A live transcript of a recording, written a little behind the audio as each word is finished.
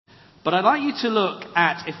But I'd like you to look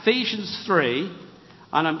at Ephesians 3,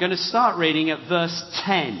 and I'm going to start reading at verse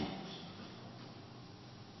 10.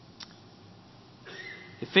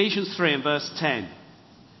 Ephesians 3 and verse 10.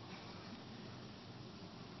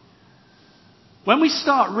 When we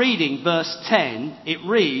start reading verse 10, it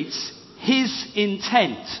reads, his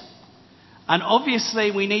intent. And obviously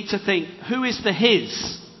we need to think, who is the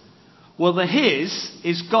his? Well, the his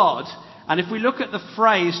is God. And if we look at the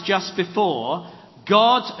phrase just before,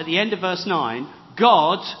 God, at the end of verse 9,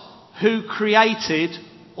 God who created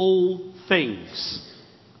all things.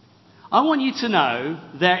 I want you to know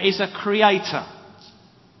there is a creator.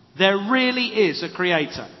 There really is a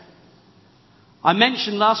creator. I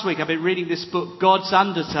mentioned last week, I've been reading this book, God's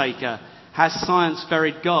Undertaker, Has Science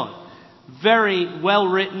Buried God? Very well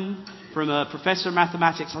written from a professor of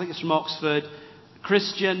mathematics, I think it's from Oxford,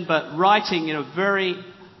 Christian, but writing in a very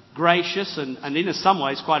gracious and in some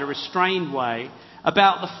ways quite a restrained way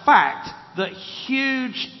about the fact that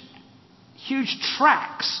huge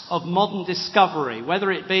tracts of modern discovery,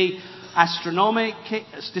 whether it be astronomic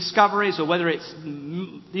discoveries or whether it's,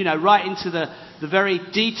 right into the very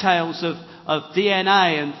details of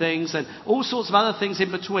DNA and things and all sorts of other things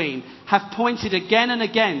in between, have pointed again and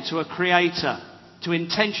again to a creator, to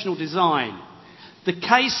intentional design. The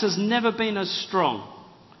case has never been as strong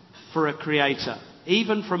for a creator,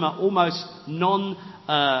 even from an almost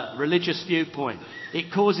non-religious viewpoint.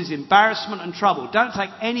 It causes embarrassment and trouble. Don't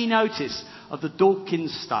take any notice of the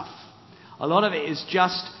Dawkins stuff. A lot of it is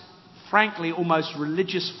just, frankly, almost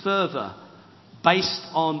religious fervour based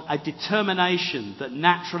on a determination that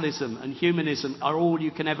naturalism and humanism are all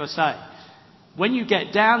you can ever say. When you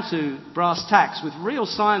get down to brass tacks with real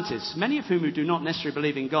scientists, many of whom who do not necessarily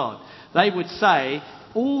believe in God, they would say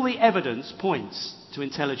all the evidence points to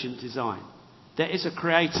intelligent design. There is a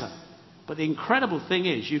creator. But the incredible thing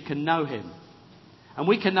is you can know him. And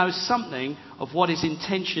we can know something of what his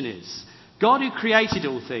intention is. God who created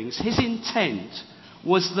all things, his intent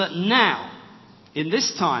was that now, in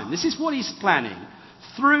this time, this is what he's planning,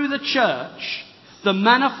 through the church, the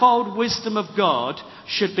manifold wisdom of God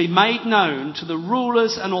should be made known to the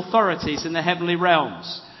rulers and authorities in the heavenly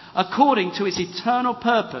realms, according to his eternal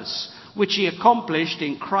purpose, which he accomplished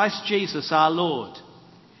in Christ Jesus our Lord.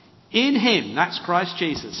 In him, that's Christ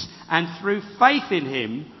Jesus, and through faith in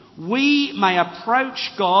him, we may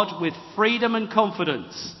approach God with freedom and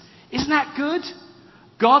confidence. Isn't that good?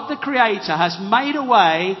 God the Creator has made a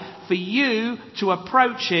way for you to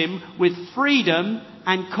approach him with freedom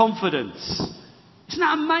and confidence. Isn't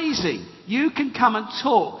that amazing? You can come and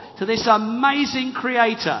talk to this amazing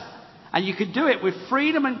Creator. And you can do it with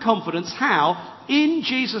freedom and confidence. How? In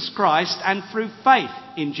Jesus Christ and through faith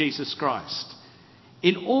in Jesus Christ.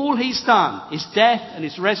 In all he's done, his death and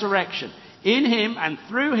his resurrection. In him and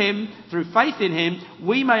through faith in him,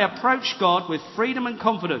 we may approach God with freedom and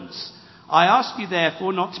confidence. I ask you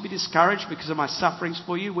therefore not to be discouraged because of my sufferings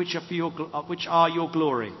for you, which are your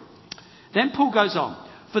glory. Then Paul goes on.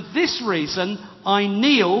 For this reason, I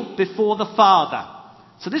kneel before the Father.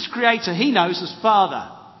 So this Creator he knows as Father,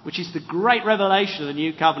 which is the great revelation of the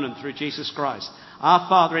new covenant through Jesus Christ, our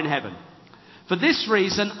Father in heaven. For this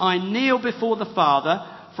reason, I kneel before the Father,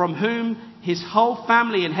 from whom his whole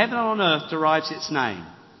family in heaven and on earth derives its name.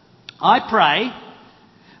 I pray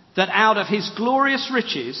that out of his glorious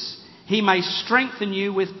riches, he may strengthen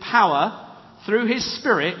you with power through his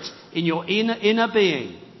Spirit in your inner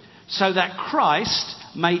being, so that Christ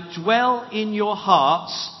may dwell in your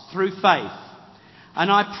hearts through faith. And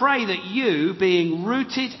I pray that you, being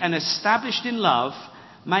rooted and established in love,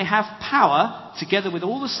 may have power, together with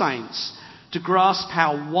all the saints, to grasp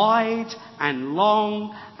how wide and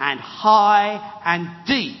long and high and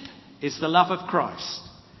deep is the love of Christ,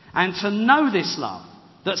 and to know this love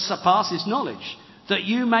that surpasses knowledge, that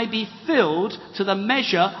you may be filled to the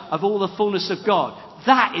measure of all the fullness of God.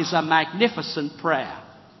 That is a magnificent prayer.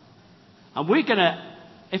 And we're going to,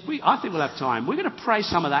 I think we'll have time, we're going to pray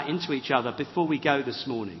some of that into each other before we go this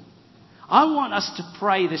morning. I want us to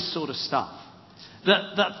pray this sort of stuff.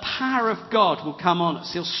 That the power of God will come on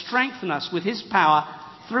us. He'll strengthen us with his power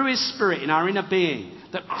through his Spirit in our inner being.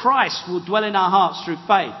 That Christ will dwell in our hearts through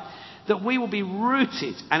faith. That we will be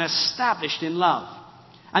rooted and established in love.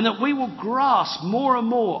 And that we will grasp more and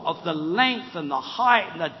more of the length and the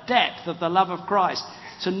height and the depth of the love of Christ.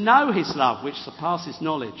 To know his love which surpasses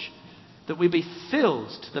knowledge. That we be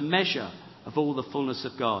filled to the measure of all the fullness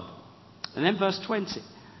of God. And then verse 20.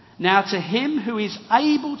 Now to him who is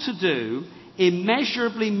able to do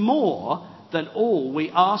immeasurably more than all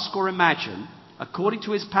we ask or imagine, according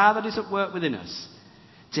to his power that is at work within us.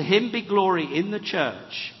 To him be glory in the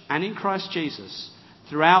church and in Christ Jesus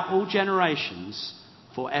throughout all generations,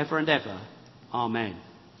 forever and ever. Amen.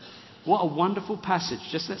 What a wonderful passage.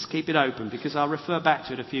 Just let's keep it open because I'll refer back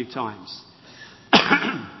to it a few times.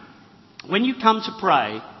 When you come to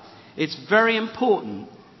pray, it's very important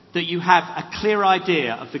that you have a clear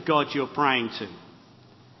idea of the God you're praying to.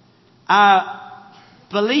 Our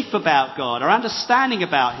belief about God, our understanding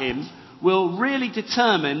about Him, will really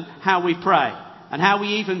determine how we pray and how we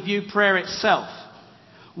even view prayer itself.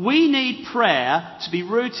 We need prayer to be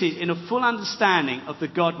rooted in a full understanding of the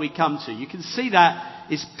God we come to. You can see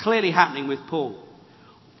that is clearly happening with Paul.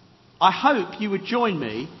 I hope you would join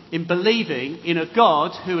me in believing in a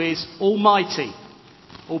God who is almighty,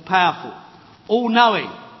 all-powerful,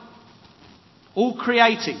 all-knowing,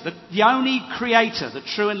 all-creating, the only creator, the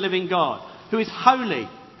true and living God, who is holy,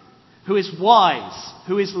 who is wise,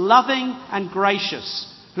 who is loving and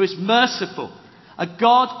gracious, who is merciful, a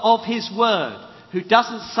God of His word, who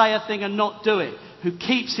doesn't say a thing and not do it, who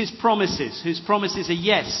keeps His promises, whose promises are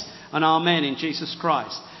yes and amen in Jesus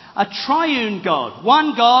Christ. A triune God,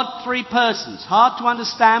 one God, three persons. Hard to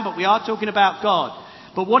understand, but we are talking about God.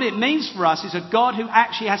 But what it means for us is a God who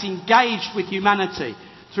actually has engaged with humanity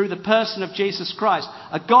through the person of Jesus Christ.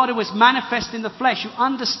 A God who was manifest in the flesh, who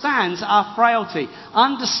understands our frailty,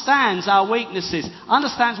 understands our weaknesses,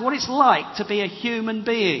 understands what it's like to be a human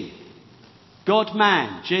being.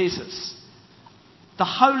 God-man, Jesus. The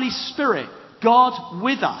Holy Spirit, God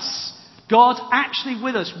with us. God actually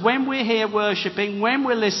with us when we're here worshipping, when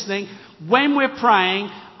we're listening, when we're praying.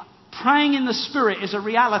 Praying in the Spirit is a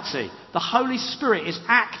reality. The Holy Spirit is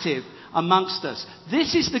active amongst us.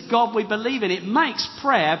 This is the God we believe in. It makes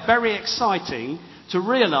prayer very exciting to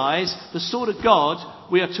realise the sort of God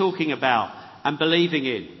we are talking about and believing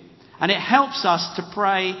in. And it helps us to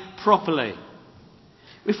pray properly.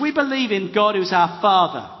 If we believe in God who's our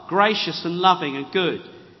Father, gracious and loving and good,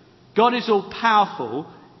 God is all powerful,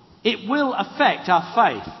 it will affect our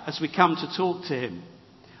faith as we come to talk to Him.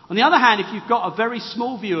 On the other hand, if you've got a very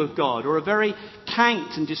small view of God or a very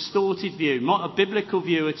canked and distorted view, not a biblical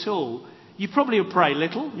view at all, you probably will pray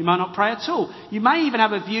little. You might not pray at all. You may even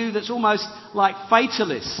have a view that's almost like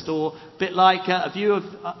fatalist or a bit like a view of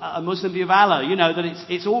a Muslim view of Allah. You know, that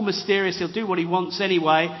it's all mysterious. He'll do what He wants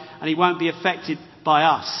anyway and He won't be affected by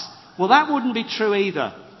us. Well, that wouldn't be true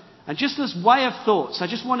either. And just as way of thoughts, I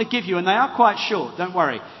just want to give you, and they are quite short, don't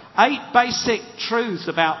worry, 8 basic truths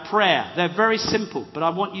about prayer. They're very simple, but I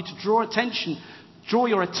want you to draw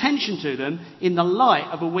your attention to them in the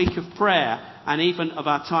light of a week of prayer and even of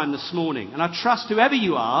our time this morning. And I trust whoever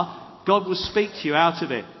you are, God will speak to you out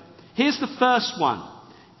of it. Here's the first one.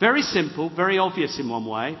 Very simple, very obvious in one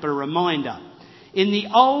way, but a reminder. In the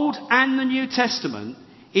Old and the New Testament,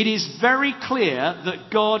 it is very clear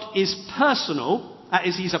that God is personal. That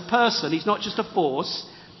is, He's a person, He's not just a force.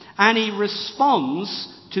 And He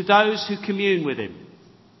responds to those who commune with Him.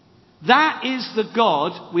 That is the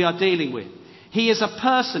God we are dealing with. He is a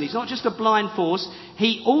person. He's not just a blind force.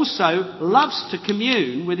 He also loves to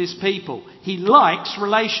commune with His people. He likes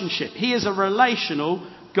relationship. He is a relational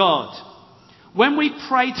God. When we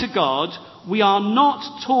pray to God, we are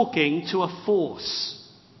not talking to a force.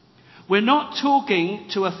 We're not talking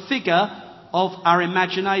to a figure of our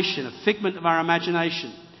imagination, a figment of our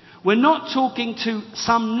imagination. We're not talking to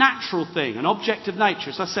some natural thing, an object of nature,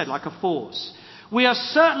 as I said, like a force. We are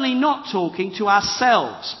certainly not talking to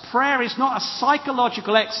ourselves. Prayer is not a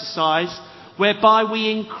psychological exercise whereby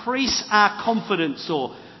we increase our confidence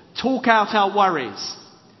or talk out our worries.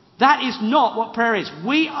 That is not what prayer is.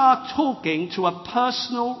 We are talking to a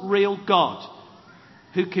personal, real God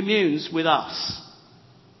who communes with us.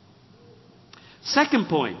 Second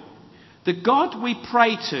point. The God we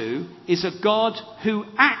pray to is a God who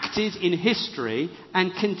acted in history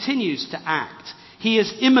and continues to act. He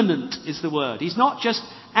is immanent, is the word. He's not just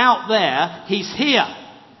out there, He's here.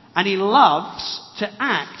 And He loves to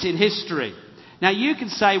act in history. Now you can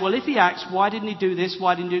say, well, if He acts, why didn't He do this?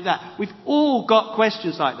 Why didn't He do that? We've all got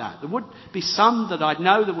questions like that. There would be some that I'd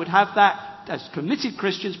know that would have that as committed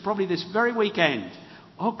Christians probably this very weekend.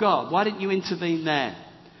 Oh God, why didn't you intervene there?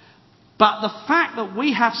 But the fact that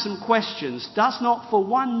we have some questions does not for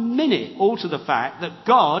 1 minute alter the fact that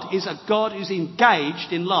God is a God who's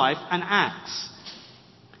engaged in life and acts.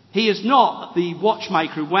 He is not the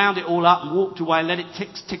watchmaker who wound it all up and walked away and let it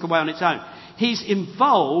tick away on its own. He's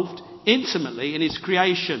involved intimately in His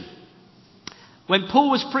creation. When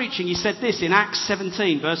Paul was preaching, he said this in Acts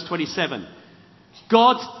 17, verse 27.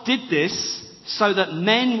 God did this so that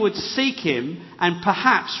men would seek Him and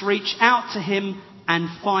perhaps reach out to Him and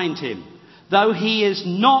find Him, though He is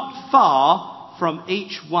not far from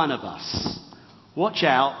each one of us. Watch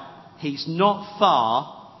out, He's not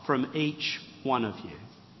far from each one of you.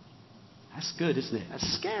 That's good, isn't it?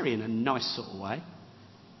 That's scary in a nice sort of way.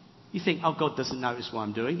 You think, oh, God doesn't notice what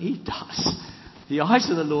I'm doing. He does. The eyes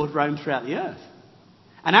of the Lord roam throughout the earth.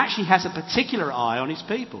 And actually has a particular eye on his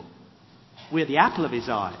people. We're the apple of his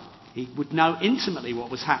eye. He would know intimately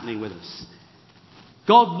what was happening with us.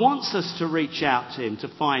 God wants us to reach out to him, to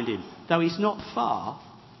find him, though he's not far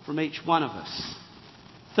from each one of us.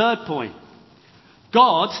 Third point.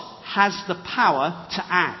 God has the power to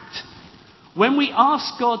act. When we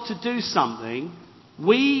ask God to do something,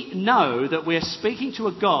 we know that we're speaking to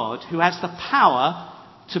a God who has the power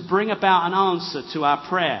to bring about an answer to our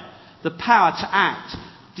prayer. The power to act.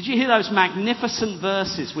 Did you hear those magnificent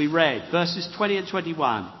verses we read? Verses 20 and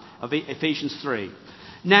 21 of Ephesians 3.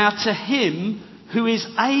 Now to him who is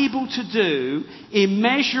able to do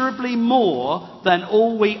immeasurably more than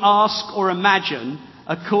all we ask or imagine,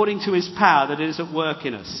 according to his power that is at work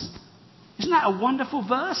in us. Isn't that a wonderful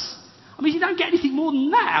verse? I mean, you don't get anything more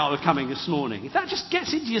than that out of coming this morning. If that just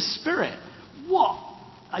gets into your spirit, what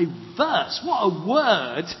a verse, what a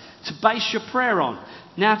word to base your prayer on.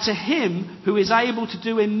 Now to him who is able to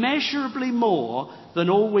do immeasurably more than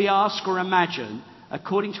all we ask or imagine,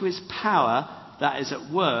 according to his power that is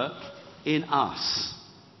at work in us.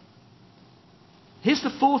 Here's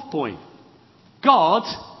the fourth point. God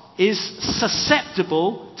is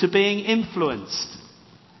susceptible to being influenced.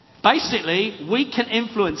 Basically, we can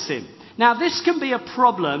influence him. Now, this can be a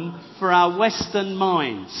problem for our Western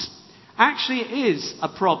minds. Actually, it is a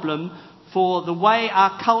problem for the way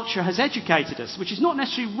our culture has educated us, which is not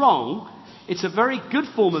necessarily wrong. It's a very good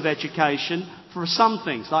form of education for some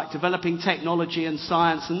things, like developing technology and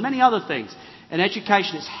science and many other things. And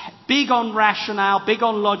education is big on rationale, big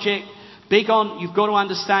on logic, big on you've got to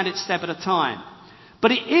understand it step at a time.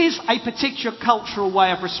 But it is a particular cultural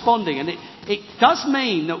way of responding. And it does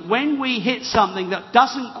mean that when we hit something that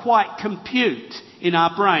doesn't quite compute in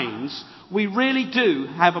our brains, we really do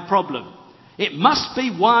have a problem. It must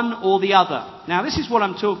be one or the other. Now, this is what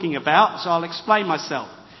I'm talking about, so I'll explain myself.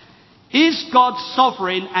 Is God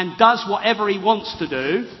sovereign and does whatever he wants to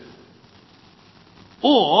do?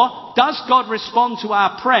 Or does God respond to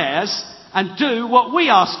our prayers and do what we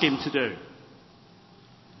ask him to do?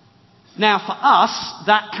 Now, for us,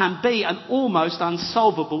 that can be an almost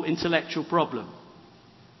unsolvable intellectual problem.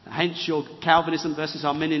 Hence your Calvinism versus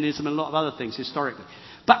Arminianism and a lot of other things historically.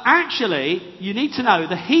 But actually, you need to know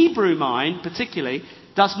the Hebrew mind, particularly,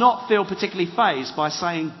 does not feel particularly fazed by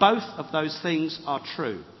saying both of those things are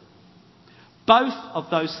true. Both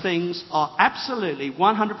of those things are absolutely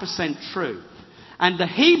 100% true. And the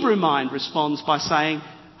Hebrew mind responds by saying,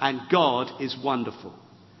 and God is wonderful.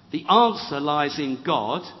 The answer lies in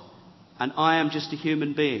God, and I am just a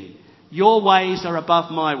human being. Your ways are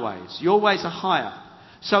above my ways. Your ways are higher.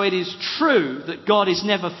 So it is true that God is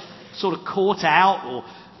never sort of caught out or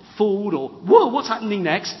fooled or, whoa, what's happening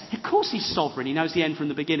next? Of course he's sovereign. He knows the end from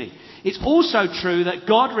the beginning. It's also true that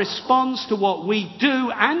God responds to what we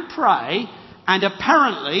do and pray and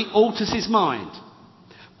apparently alters his mind.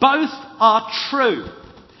 Both are true.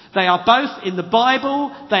 They are both in the Bible.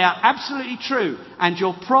 They are absolutely true. And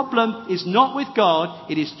your problem is not with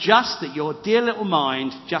God. It is just that your dear little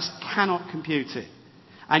mind just cannot compute it.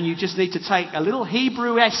 And you just need to take a little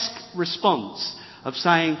Hebrew-esque response of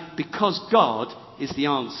saying, because God is the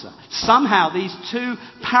answer. Somehow these two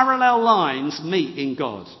parallel lines meet in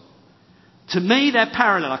God. To me, they're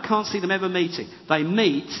parallel. I can't see them ever meeting. They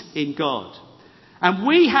meet in God. And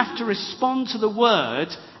we have to respond to the Word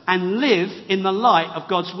and live in the light of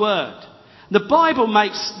God's Word. The Bible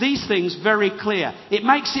makes these things very clear. It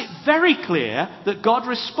makes it very clear that God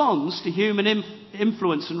responds to human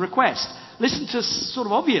influence and request. Listen to sort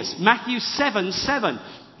of obvious. Matthew 7:7.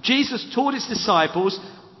 Jesus taught his disciples,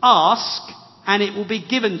 ask and it will be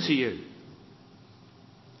given to you.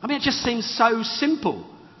 I mean, it just seems so simple.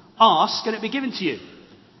 Ask and it will be given to you.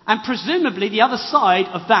 And presumably the other side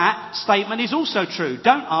of that statement is also true.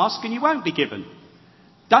 Don't ask and you won't be given.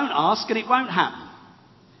 Don't ask and it won't happen.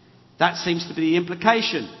 That seems to be the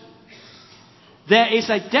implication. There is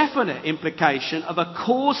a definite implication of a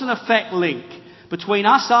cause and effect link between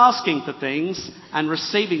us asking for things and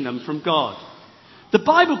receiving them from God. The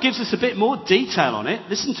Bible gives us a bit more detail on it.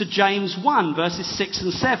 Listen to James 1 verses 6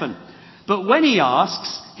 and 7. But when he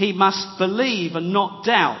asks, he must believe and not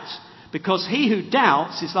doubt. Because he who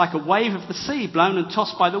doubts is like a wave of the sea blown and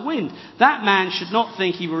tossed by the wind. That man should not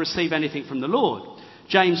think he will receive anything from the Lord.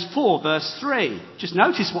 James 4 verse 3. Just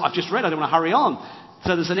notice what I've just read. I don't want to hurry on.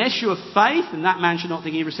 So there's an issue of faith, and that man should not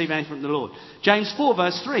think he will receive anything from the Lord. James 4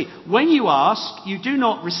 verse 3. When you ask, you do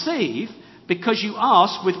not receive because you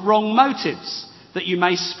ask with wrong motives, that you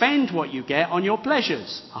may spend what you get on your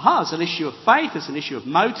pleasures. Aha, it's an issue of faith, it's an issue of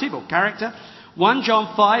motive or character. 1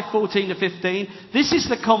 John 5:14 to 15. This is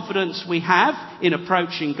the confidence we have in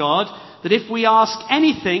approaching God, that if we ask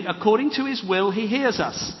anything according to his will, he hears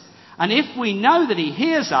us. And if we know that he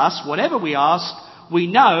hears us, whatever we ask, we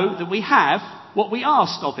know that we have what we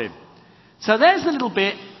asked of him. So there's a little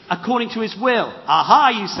bit, according to his will. Aha,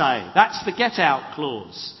 you say. That's the get out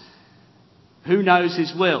clause. Who knows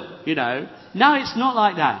his will, you know? No, it's not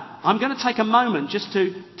like that. I'm going to take a moment just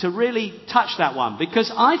to really touch that one,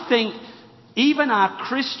 because I think even our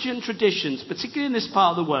Christian traditions, particularly in this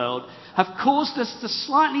part of the world, have caused us to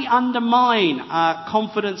slightly undermine our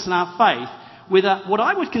confidence and our faith with what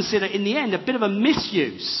I would consider, in the end, a bit of a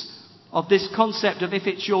misuse of this concept of if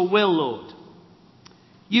it's your will, Lord.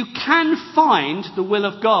 You can find the will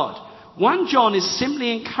of God. 1 John is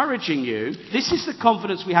simply encouraging you. This is the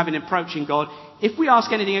confidence we have in approaching God. If we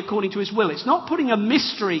ask anything according to his will, it's not putting a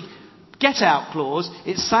mystery get-out clause.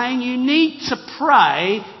 It's saying you need to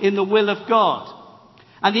pray in the will of God.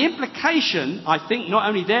 And the implication, I think, not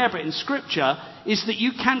only there but in Scripture, is that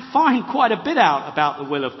you can find quite a bit out about the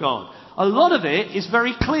will of God. A lot of it is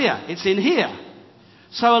very clear. It's in here.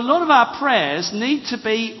 So a lot of our prayers need to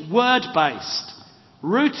be word-based,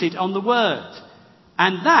 rooted on the Word.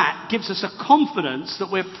 And that gives us a confidence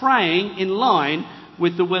that we're praying in line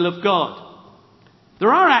with the will of God.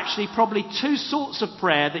 There are actually probably two sorts of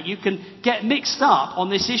prayer that you can get mixed up on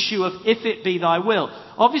this issue of if it be thy will.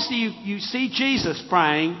 Obviously you see Jesus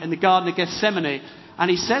praying in the Garden of Gethsemane, and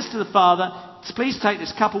he says to the Father, please take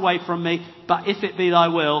this cup away from me, but if it be thy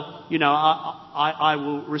will, I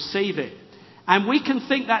will receive it. And we can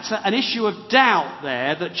think that's an issue of doubt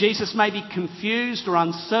there, that Jesus may be confused or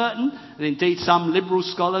uncertain, and indeed some liberal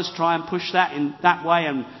scholars try and push that in that way,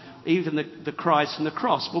 and even the Christ and the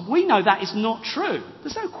cross. But we know that is not true.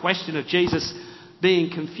 There's no question of Jesus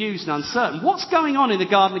being confused and uncertain. What's going on in the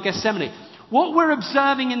Garden of Gethsemane? What we're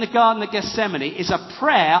observing in the Garden of Gethsemane is a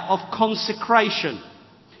prayer of consecration.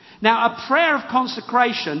 Now, a prayer of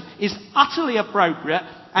consecration is utterly appropriate,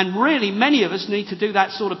 and really many of us need to do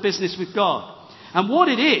that sort of business with God. And what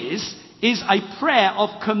it is a prayer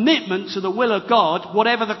of commitment to the will of God,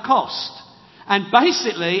 whatever the cost. And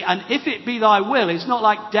basically, and if it be thy will, it's not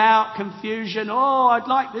like doubt, confusion, I'd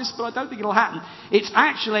like this, but I don't think it'll happen. It's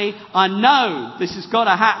actually, I know this has got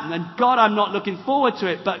to happen, and God, I'm not looking forward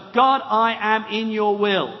to it, but God, I am in your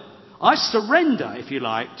will. I surrender, if you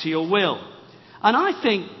like, to your will. And I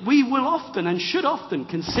think we will often and should often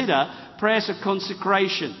consider prayers of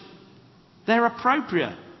consecration. They're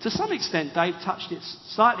appropriate. To some extent, Dave touched it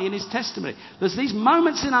slightly in his testimony. There's these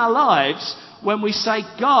moments in our lives when we say,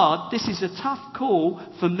 God, this is a tough call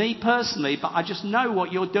for me personally, but I just know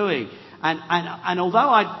what you're doing. And although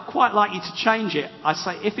I'd quite like you to change it, I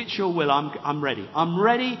say, if it's your will, I'm ready. I'm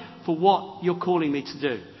ready for what you're calling me to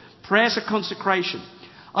do. Prayers of consecration.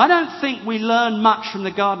 I don't think we learn much from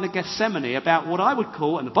the Garden of Gethsemane about what I would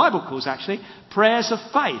call, and the Bible calls actually, prayers of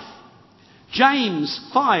faith. James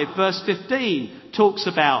 5 verse 15 talks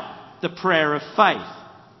about the prayer of faith.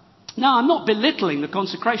 Now, I'm not belittling the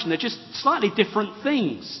consecration. They're just slightly different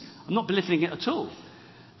things. I'm not belittling it at all.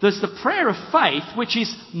 There's the prayer of faith, which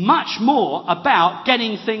is much more about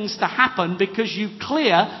getting things to happen because you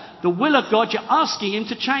clear the will of God. You're asking him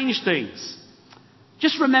to change things.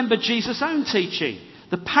 Just remember Jesus' own teaching.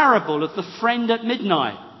 The parable of the friend at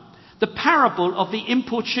midnight. The parable of the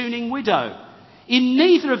importuning widow. In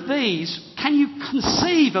neither of these can you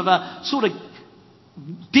conceive of a sort of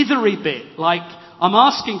dithery bit, like, I'm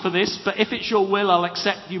asking for this, but if it's your will, I'll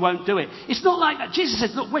accept you won't do it. It's not like that. Jesus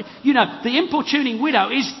says, look, wait, the importuning widow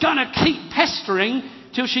is going to keep pestering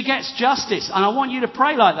till she gets justice. And I want you to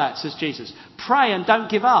pray like that, says Jesus. Pray and don't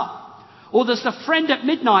give up. Or there's the friend at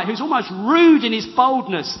midnight who's almost rude in his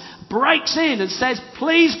boldness, breaks in and says,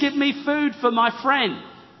 please give me food for my friend.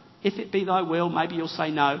 If it be thy will, maybe you'll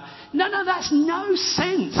say no. No, that's no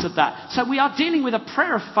sense of that. So we are dealing with a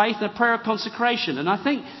prayer of faith and a prayer of consecration. And I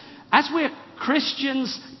think as we're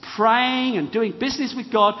Christians praying and doing business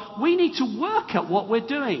with God, we need to work at what we're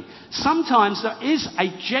doing. Sometimes there is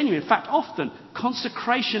a genuine, in fact often,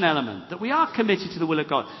 consecration element, that we are committed to the will of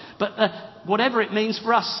God. But whatever it means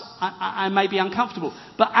for us, I may be uncomfortable.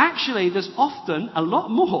 But actually there's often a lot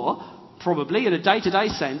more, probably in a day-to-day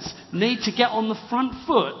sense, need to get on the front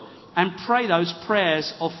foot and pray those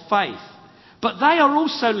prayers of faith. But they are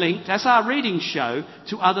also linked, as our readings show,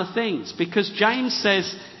 to other things. Because James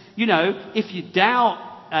says, if you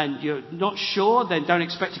doubt and you're not sure, then don't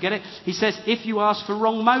expect to get it. He says, if you ask for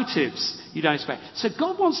wrong motives, you don't expect. So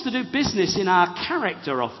God wants to do business in our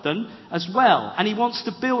character often as well. And he wants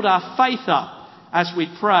to build our faith up as we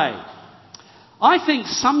pray. I think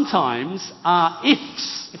sometimes our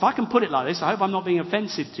ifs, if I can put it like this, I hope I'm not being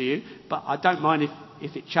offensive to you, but I don't mind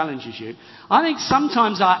if it challenges you. I think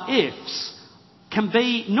sometimes our ifs can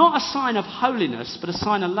be not a sign of holiness, but a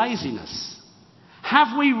sign of laziness.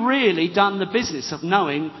 Have we really done the business of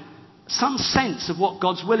knowing some sense of what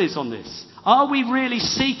God's will is on this? Are we really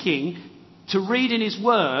seeking to read in His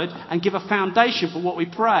Word and give a foundation for what we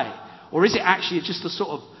pray? Or is it actually just a sort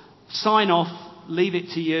of sign off, leave it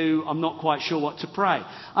to you, I'm not quite sure what to pray?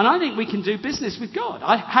 And I think we can do business with God.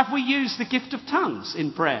 Have we used the gift of tongues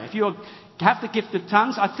in prayer? If you have the gift of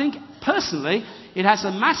tongues, I think personally it has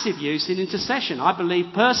a massive use in intercession. I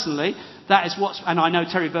believe personally that is what's, and I know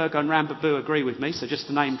Terry Virgo and Rambabu agree with me, so just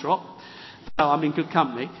a name drop. So I'm in good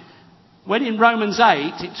company. When in Romans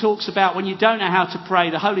 8 it talks about when you don't know how to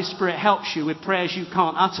pray, the Holy Spirit helps you with prayers you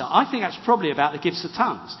can't utter. I think that's probably about the gifts of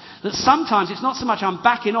tongues. That sometimes it's not so much I'm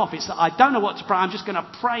backing off, it's that I don't know what to pray, I'm just going to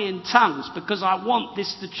pray in tongues because I want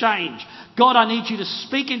this to change. God, I need you to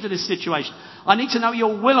speak into this situation. I need to know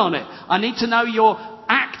your will on it. I need to know your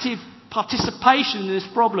active participation in this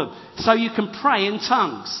problem so you can pray in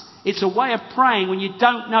tongues. It's a way of praying when you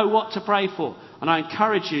don't know what to pray for. And I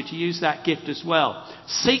encourage you to use that gift as well.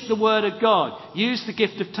 Seek the Word of God. Use the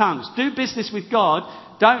gift of tongues. Do business with God.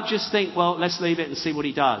 Don't just think, well, let's leave it and see what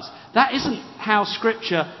He does. That isn't how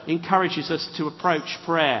Scripture encourages us to approach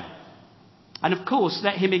prayer. And of course,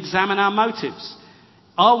 let Him examine our motives.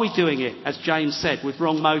 Are we doing it, as James said, with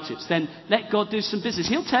wrong motives? Then let God do some business.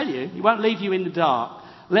 He'll tell you. He won't leave you in the dark.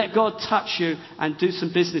 Let God touch you and do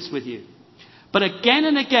some business with you. But again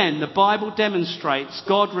and again, the Bible demonstrates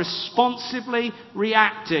God responsively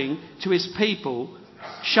reacting to His people,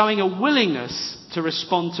 showing a willingness to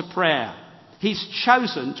respond to prayer. He's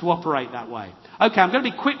chosen to operate that way. Okay, I'm going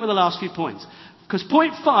to be quick with the last few points. Because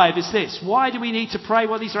point 5 is this. Why do we need to pray?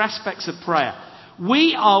 Well, these are aspects of prayer.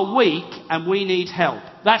 We are weak and we need help.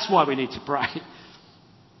 That's why we need to pray.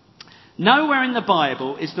 Nowhere in the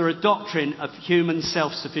Bible is there a doctrine of human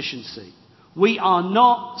self-sufficiency. We are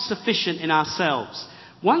not sufficient in ourselves.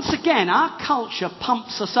 Once again, our culture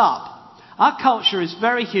pumps us up. Our culture is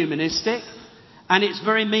very humanistic and it's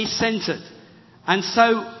very me-centred. And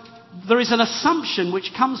so there is an assumption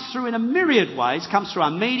which comes through in a myriad ways, comes through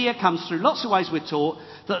our media, comes through lots of ways we're taught,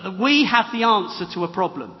 that we have the answer to a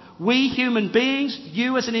problem. We human beings,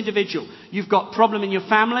 you as an individual, you've got a problem in your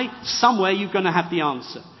family, somewhere you're going to have the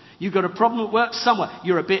answer. You've got a problem at work somewhere.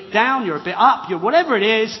 You're a bit down, you're a bit up, you're whatever it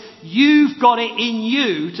is, you've got it in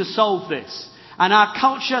you to solve this. And our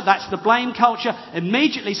culture, that's the blame culture.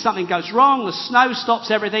 Immediately something goes wrong, the snow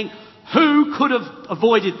stops everything. Who could have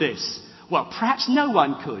avoided this? Well, perhaps no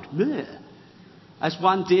one could. Blech. As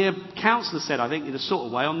one dear counsellor said, I think in a sort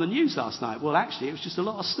of way on the news last night. Well, actually, it was just a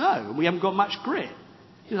lot of snow and we haven't got much grit.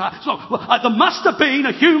 Like, there must have been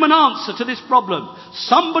a human answer to this problem.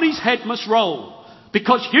 Somebody's head must roll.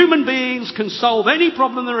 Because human beings can solve any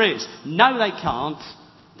problem there is. No, they can't.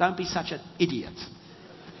 Don't be such an idiot.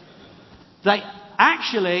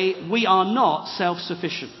 We are not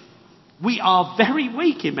self-sufficient. We are very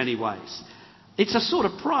weak in many ways. It's a sort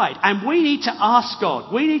of pride. And we need to ask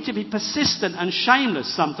God. We need to be persistent and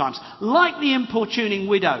shameless sometimes. Like the importuning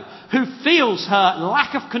widow who feels her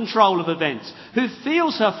lack of control of events. Who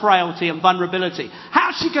feels her frailty and vulnerability.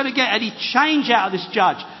 How's she going to get any change out of this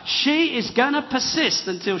judge? She is going to persist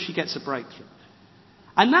until she gets a breakthrough.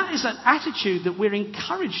 And that is an attitude that we're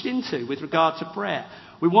encouraged into with regard to prayer.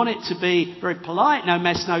 We want it to be very polite, no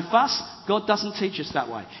mess, no fuss. God doesn't teach us that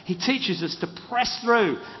way. He teaches us to press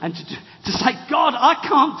through and to say, God, I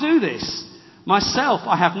can't do this myself.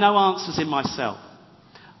 I have no answers in myself.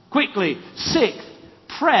 Quickly, 6th,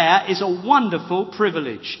 prayer is a wonderful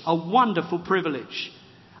privilege. A wonderful privilege.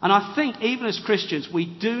 And I think even as Christians, we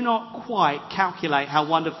do not quite calculate how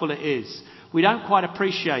wonderful it is. We don't quite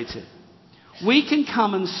appreciate it. We can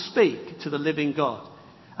come and speak to the living God.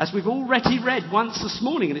 As we've already read once this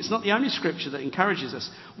morning, and it's not the only scripture that encourages us,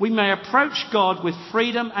 we may approach God with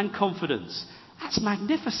freedom and confidence. That's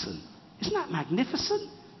magnificent. Isn't that magnificent?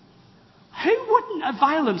 Who wouldn't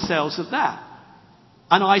avail themselves of that?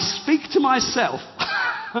 And I speak to myself.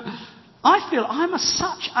 I feel I'm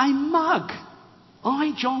such a mug.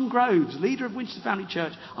 I, John Groves, leader of Winchester Family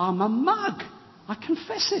Church, I'm a mug. I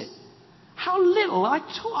confess it. How little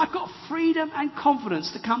I've got freedom and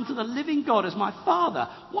confidence to come to the living God as my Father.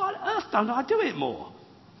 Why on earth don't I do it more?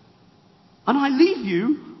 And I leave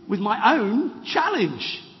you with my own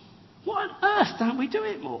challenge. Why on earth don't we do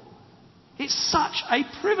it more? It's such a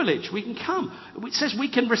privilege. We can come. It says we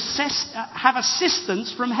can have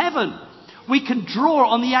assistance from heaven. We can draw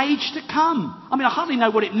on the age to come. I mean, I hardly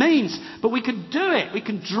know what it means, but we can do it. We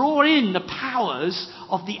can draw in the powers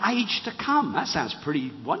of the age to come. That sounds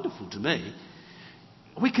pretty wonderful to me.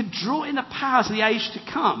 We can draw in the powers of the age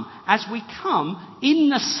to come as we come,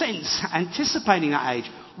 in a sense, anticipating that age.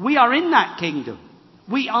 We are in that kingdom.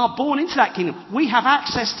 We are born into that kingdom. We have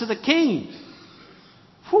access to the King.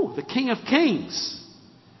 Whew, the King of Kings.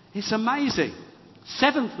 It's amazing.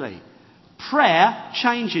 Seventhly, prayer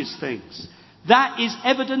changes things. That is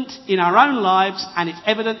evident in our own lives and it's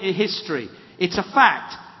evident in history. It's a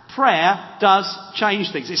fact. Prayer does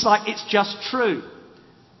change things. It's just true.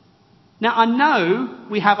 Now, I know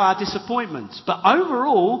we have our disappointments, but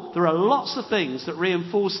overall, there are lots of things that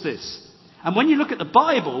reinforce this. And when you look at the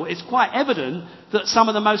Bible, it's quite evident that some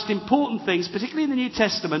of the most important things, particularly in the New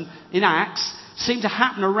Testament, in Acts, seem to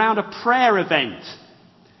happen around a prayer event.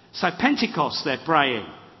 So Pentecost, they're praying.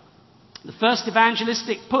 The first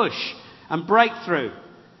evangelistic push and breakthrough.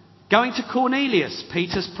 Going to Cornelius,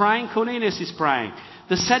 Peter's praying, Cornelius is praying.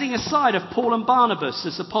 The setting aside of Paul and Barnabas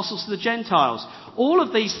as apostles to the Gentiles. All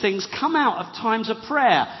of these things come out of times of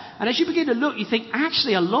prayer. And as you begin to look, you think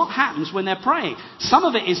actually a lot happens when they're praying. Some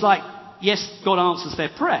of it is like, yes, God answers their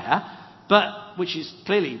prayer, which is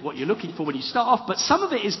clearly what you're looking for when you start off, but some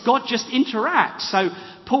of it is God just interacts. So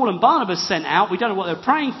Paul and Barnabas sent out, we don't know what they're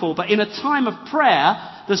praying for, but in a time of prayer,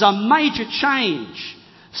 there's a major change.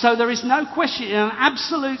 So there is no question, in an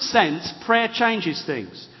absolute sense, prayer changes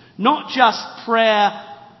things. Not just prayer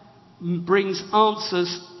brings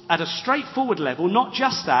answers at a straightforward level, not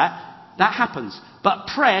just that happens. But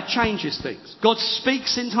prayer changes things. God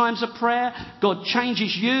speaks in times of prayer. God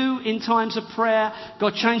changes you in times of prayer.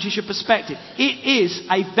 God changes your perspective. It is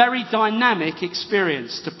a very dynamic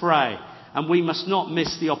experience to pray. And we must not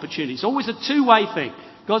miss the opportunity. It's always a two-way thing.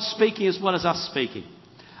 God speaking as well as us speaking.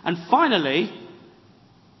 And finally,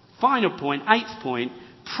 final point, eighth point,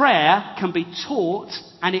 prayer can be taught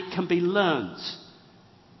and it can be learned.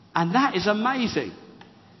 And that is amazing.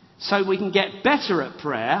 So we can get better at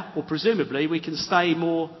prayer, or presumably we can stay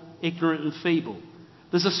more ignorant and feeble.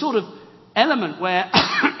 There's a sort of element where,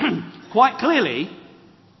 quite clearly,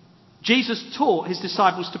 Jesus taught his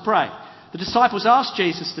disciples to pray. The disciples asked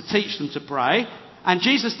Jesus to teach them to pray, and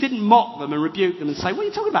Jesus didn't mock them and rebuke them and say, what are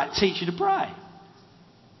you talking about, teach you to pray?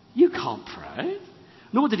 You can't pray.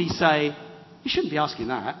 Nor did he say, you shouldn't be asking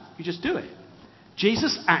that, you just do it.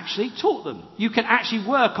 Jesus actually taught them. You can actually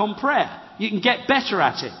work on prayer. You can get better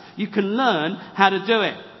at it. You can learn how to do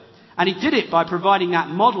it. And he did it by providing that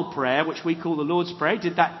model prayer, which we call the Lord's Prayer. He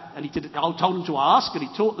did that, and he told them to ask, and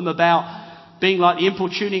he taught them about being like the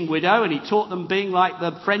importuning widow, and he taught them being like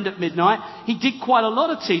the friend at midnight. He did quite a lot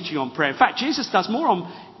of teaching on prayer. In fact,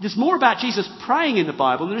 there's more about Jesus praying in the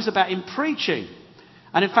Bible than there is about him preaching.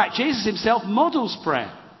 And in fact, Jesus himself models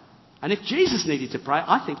prayer. And if Jesus needed to pray,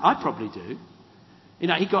 I think I probably do. You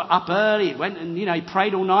know, he got up early, went and, he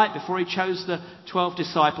prayed all night before he chose the 12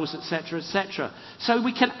 disciples, etc., etc. So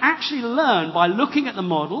we can actually learn by looking at the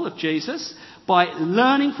model of Jesus, by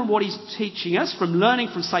learning from what he's teaching us, from learning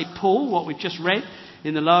from, say, Paul, what we've just read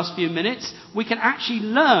in the last few minutes. We can actually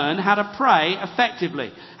learn how to pray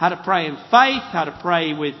effectively, how to pray in faith, how to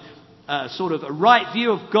pray with sort of a right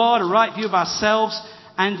view of God, a right view of ourselves,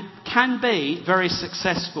 and can be very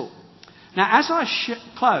successful. Now, as I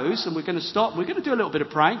close, and we're going to do a little bit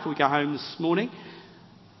of praying before we go home this morning.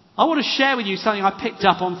 I want to share with you something I picked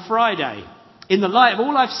up on Friday. In the light of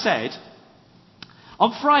all I've said,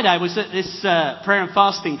 on Friday was at this prayer and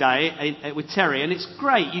fasting day with Terry, and it's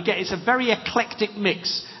great. It's a very eclectic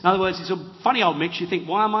mix. In other words, it's a funny old mix. You think,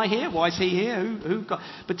 why am I here? Why is he here?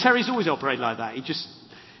 But Terry's always operated like that. He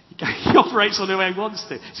operates on the way he wants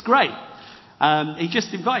to. It's great. He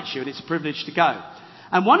just invites you, and it's a privilege to go.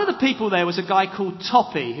 And one of the people there was a guy called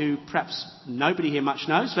Toppy, who perhaps nobody here much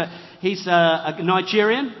knows, but he's a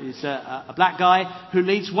Nigerian. He's a black guy who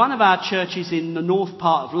leads one of our churches in the north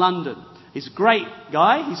part of London. He's a great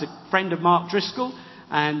guy. He's a friend of Mark Driscoll,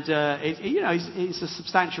 and he's a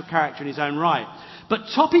substantial character in his own right. But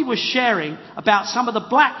Toppy was sharing about some of the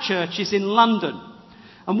black churches in London.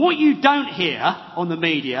 And what you don't hear on the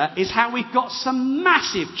media is how we've got some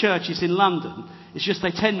massive churches in London. It's just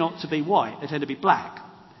they tend not to be white, they tend to be black.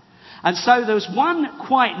 And so there was one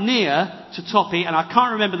quite near to Toppy, and I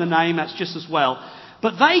can't remember the name, that's just as well.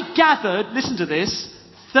 But they gathered, listen to this,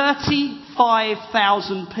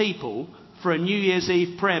 35,000 people for a New Year's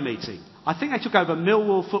Eve prayer meeting. I think they took over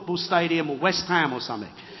Millwall Football Stadium or West Ham or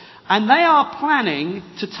something. And they are planning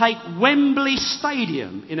to take Wembley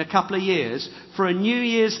Stadium in a couple of years for a New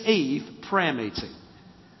Year's Eve prayer meeting.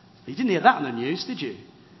 You didn't hear that on the news, did you?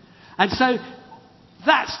 And so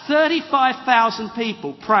That's 35,000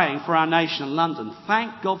 people praying for our nation in London.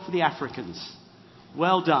 Thank God for the Africans.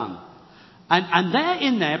 Well done. And they're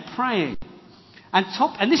in there praying.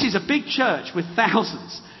 And this is a big church with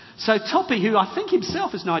thousands. So Toppy, who I think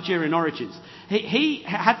himself has Nigerian origins, he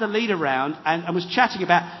had the leader round and was chatting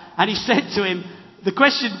about, and he said to him, the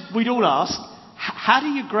question we'd all ask, how do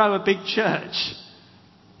you grow a big church?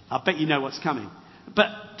 I bet you know what's coming. But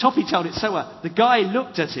Toppy told it so well. The guy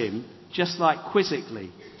looked at him just like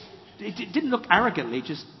quizzically. It didn't look arrogantly,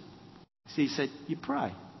 just he said, you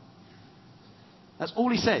pray. That's all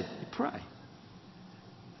he said, you pray.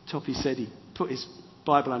 Toppy said he put his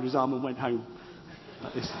Bible under his arm and went home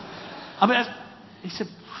like this. I mean, he said,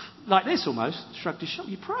 like this almost, shrugged his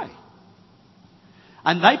shoulder, you pray.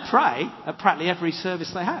 And they pray at practically every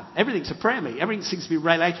service they have. Everything's a prayer meeting. Everything seems to be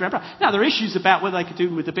related around prayer. Now, there are issues about whether they could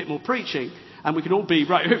do with a bit more preaching, and we can all be,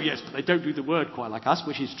 right, oh, yes, but they don't do the word quite like us,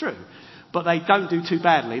 which is true. But they don't do too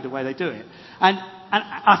badly the way they do it. And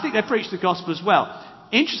I think they preach the gospel as well.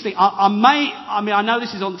 Interesting, I know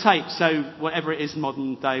this is on tape, so whatever it is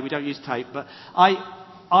modern day, we don't use tape, but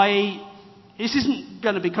this isn't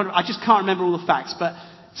going to be, I just can't remember all the facts, but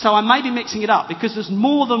so I may be mixing it up because there's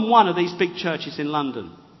more than one of these big churches in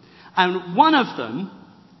London. And one of them,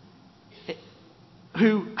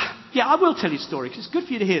 I will tell you a story because it's good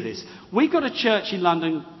for you to hear this. We've got a church in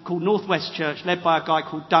London called Northwest Church led by a guy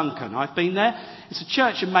called Duncan. I've been there. It's a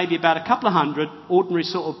church of maybe about a couple of hundred, ordinary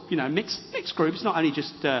sort of, mixed group. It's not only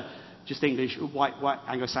just English, white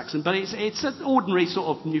Anglo-Saxon, but it's an ordinary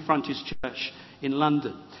sort of New Frontiers church in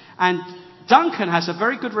London. And Duncan has a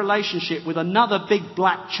very good relationship with another big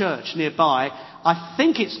black church nearby. I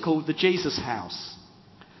think it's called the Jesus House.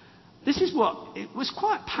 It was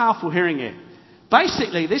quite powerful hearing it.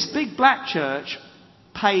 Basically, this big black church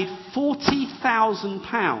paid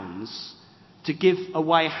 £40,000 to give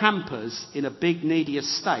away hampers in a big needy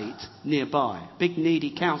estate nearby. Big needy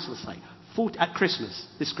council estate. At Christmas,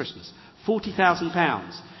 this Christmas.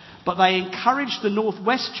 £40,000. But they encouraged the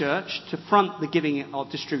Northwest Church to front the giving of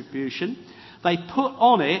distribution. They put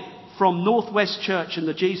on it from Northwest Church and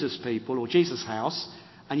the Jesus people, or Jesus House,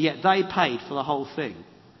 and yet they paid for the whole thing.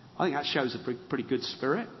 I think that shows a pretty good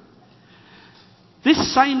spirit.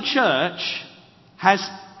 This same church has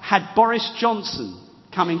had Boris Johnson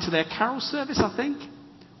coming to their carol service, I think,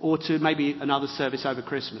 or to maybe another service over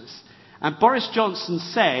Christmas. And Boris Johnson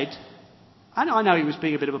said, and I know he was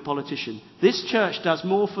being a bit of a politician, this church does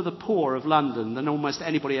more for the poor of London than almost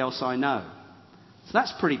anybody else I know. So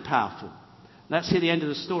that's pretty powerful. Let's hear the end of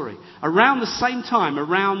the story. Around the same time,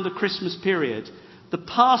 around the Christmas period, the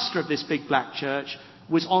pastor of this big black church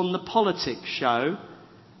was on the politics show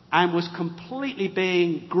and was completely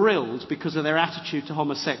being grilled because of their attitude to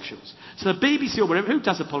homosexuals. So the BBC or whatever, who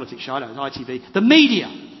does a politics show? I don't know, ITV. The media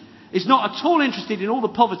is not at all interested in all the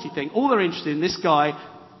poverty thing. All they're interested in, this guy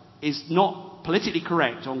is not politically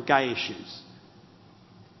correct on gay issues.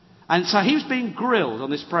 And so he was being grilled on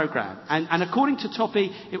this programme. And according to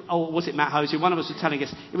Toppy, or was it Matt Hosey, one of us was telling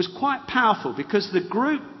us, it was quite powerful because the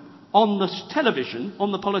group on the television,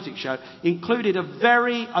 on the politics show, included a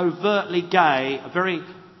very overtly gay, a very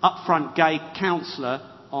upfront gay councillor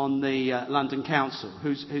on the London Council,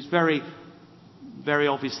 who's very, very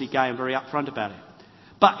obviously gay and very upfront about it.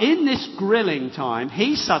 But in this grilling time,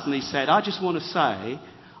 he suddenly said, I just want to say,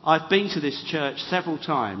 I've been to this church several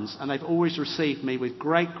times and they've always received me with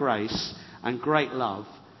great grace and great love.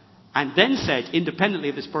 And then said, independently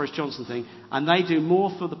of this Boris Johnson thing, and they do more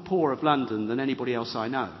for the poor of London than anybody else I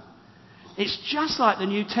know. It's just like the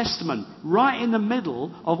New Testament. Right in the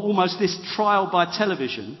middle of almost this trial by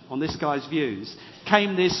television on this guy's views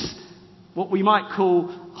came this, what we might call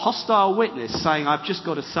hostile witness saying, I've just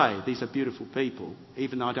got to say, these are beautiful people,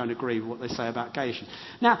 even though I don't agree with what they say about gay issues.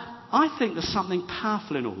 Now, I think there's something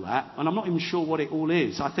powerful in all that, and I'm not even sure what it all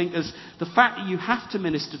is. I think there's the fact that you have to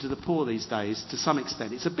minister to the poor these days, to some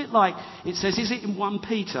extent. It's a bit like, it says, is it in 1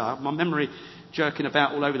 Peter, my memory jerking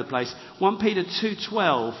about all over the place, 1 Peter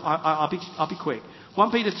 2:12, I'll be quick.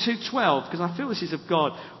 1 Peter 2:12, because I feel this is of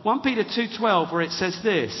God. 1 Peter 2:12, where it says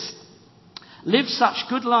this, live such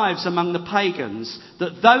good lives among the pagans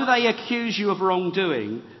that though they accuse you of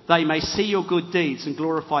wrongdoing, they may see your good deeds and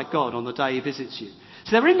glorify God on the day he visits you.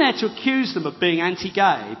 So they're in there to accuse them of being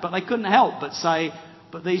anti-gay, but they couldn't help but say,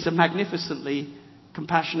 but these are magnificently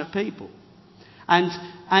compassionate people. And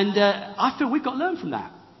I feel we've got to learn from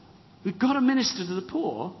that. We've got to minister to the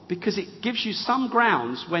poor because it gives you some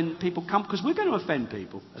grounds when people come, because we're going to offend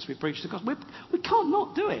people as we preach the gospel. We can't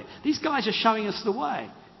not do it. These guys are showing us the way.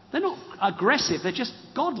 They're not aggressive, they're just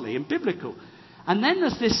godly and biblical. And then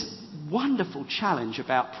there's this wonderful challenge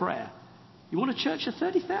about prayer. You want a church of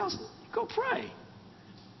 30,000? You've got to pray.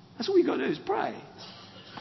 That's all you've got to do is pray.